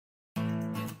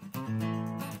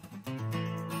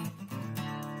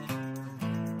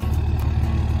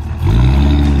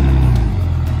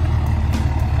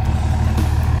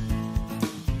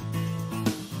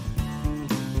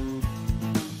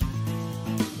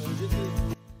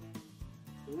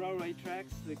one-way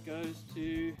tracks that goes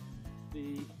to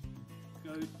the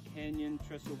Goat Canyon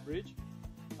Trestle Bridge.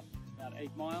 It's about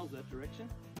 8 miles that direction.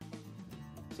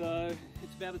 So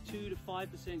it's about a 2 to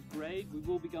 5% grade. We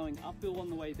will be going uphill on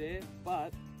the way there,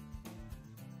 but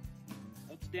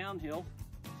it's downhill,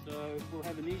 so we'll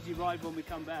have an easy ride when we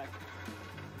come back.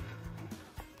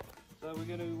 So we're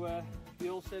going to be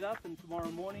all set up, and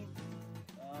tomorrow morning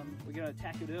we're going to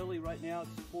attack it early. Right now it's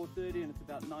 4:30 and it's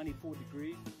about 94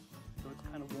 degrees, so it's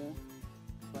kind of warm,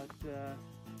 but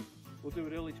we'll do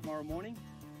it early tomorrow morning,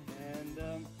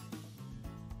 and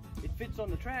it fits on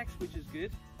the tracks, which is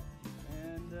good.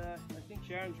 And I think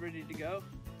Sharon's ready to go.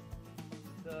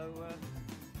 So,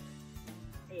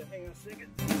 yeah, hang on a second.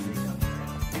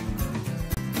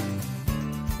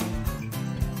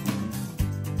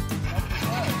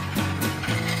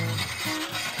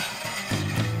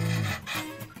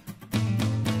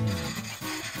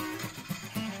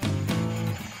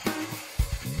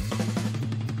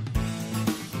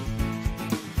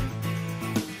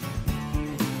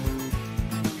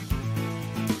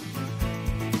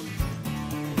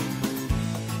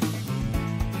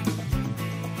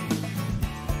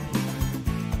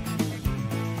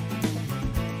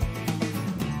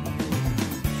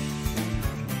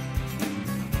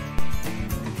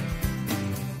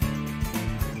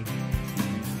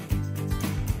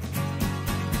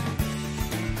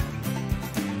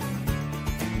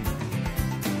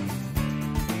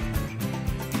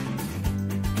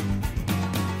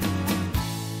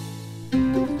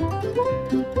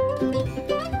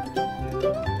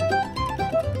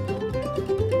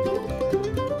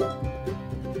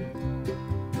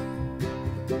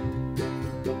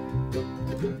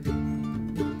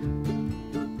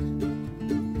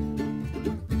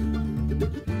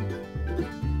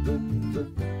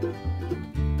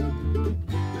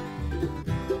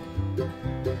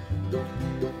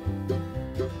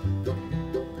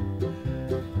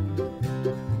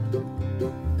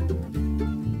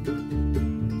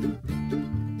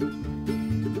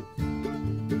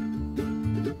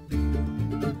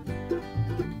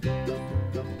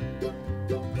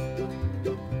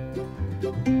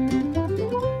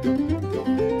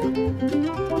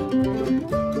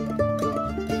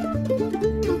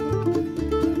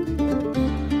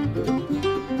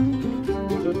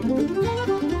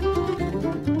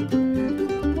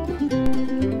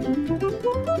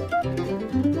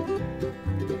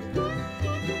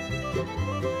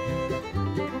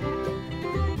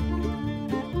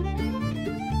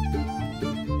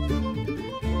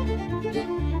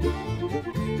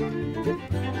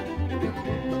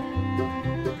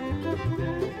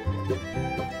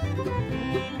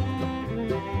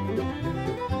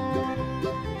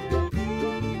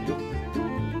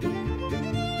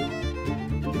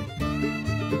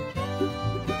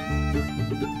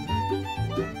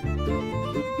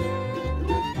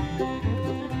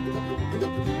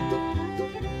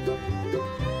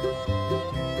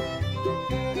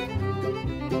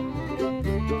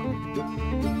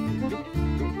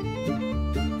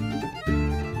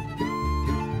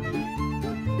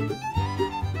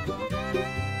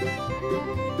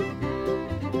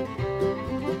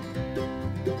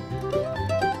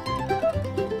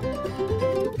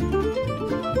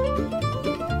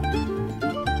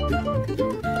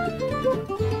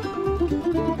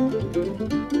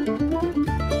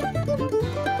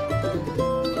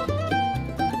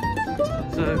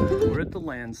 So we're at the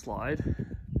landslide.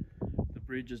 The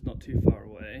bridge is not too far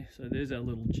away. So there's our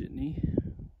little jitney.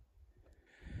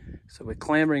 So we're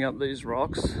clambering up these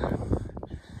rocks.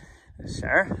 There's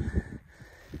Sarah.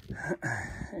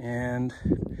 And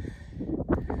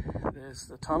there's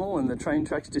the tunnel, and the train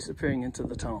track's disappearing into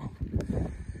the tunnel.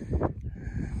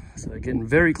 So getting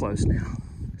very close now.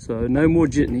 So no more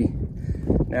jitney.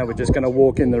 Now we're just going to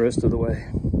walk in the rest of the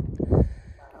way.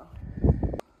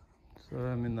 So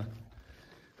I'm in the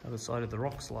other side of the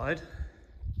rock slide.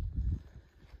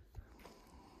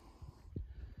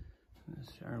 There's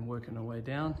Sharon working her way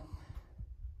down.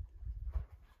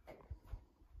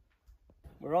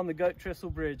 We're on the Goat Trestle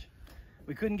Bridge.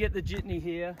 We couldn't get the jitney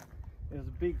here. There's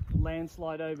a big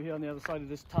landslide over here on the other side of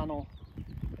this tunnel,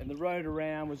 and the road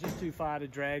around was just too far to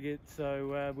drag it,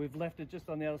 so we've left it just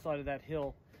on the other side of that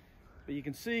hill. But you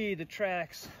can see the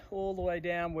tracks all the way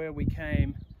down where we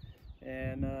came,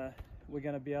 and we're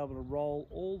going to be able to roll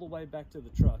all the way back to the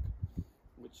truck,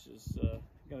 which is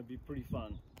going to be pretty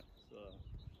fun.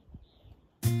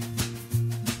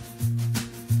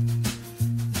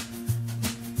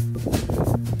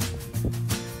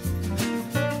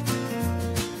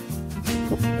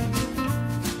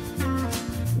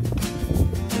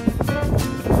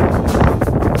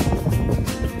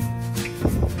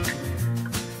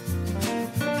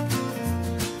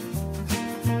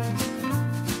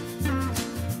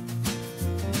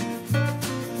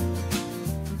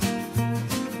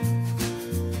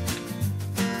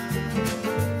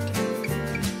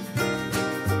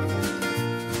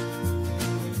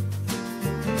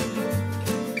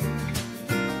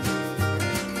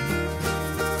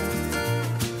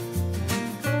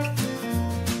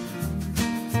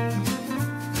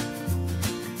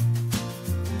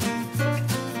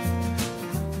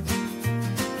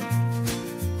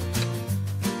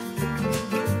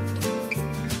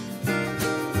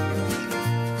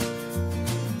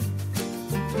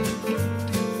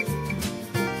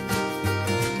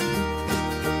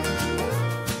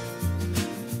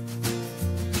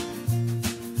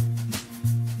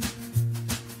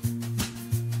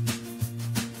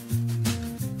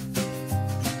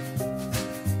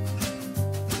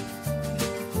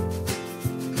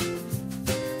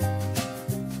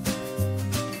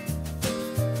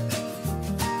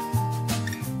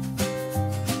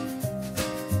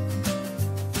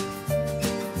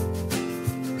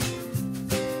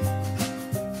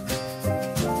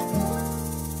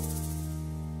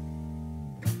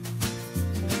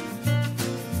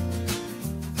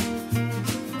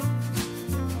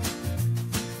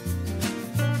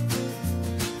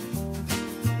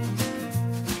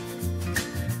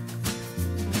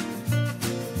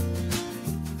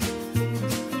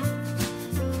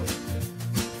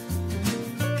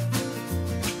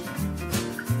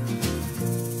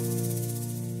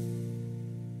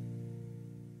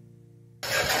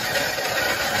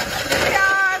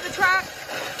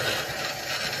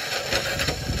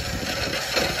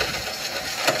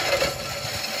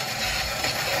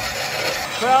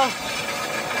 Well,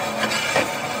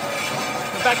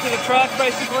 we're back to the truck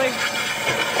basically.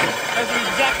 Hasn't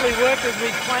exactly worked as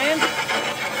we planned,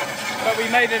 but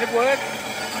we made it work.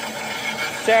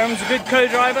 Sarum's a good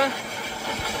co-driver,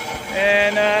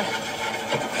 and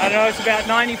I don't know, it's about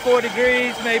 94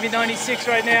 degrees, maybe 96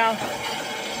 right now,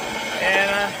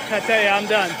 and I tell you, I'm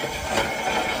done.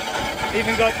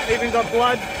 Even got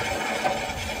blood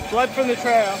from the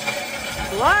trail.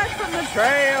 Blood from the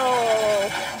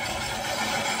trail.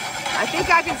 I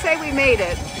think I can say we made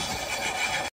it.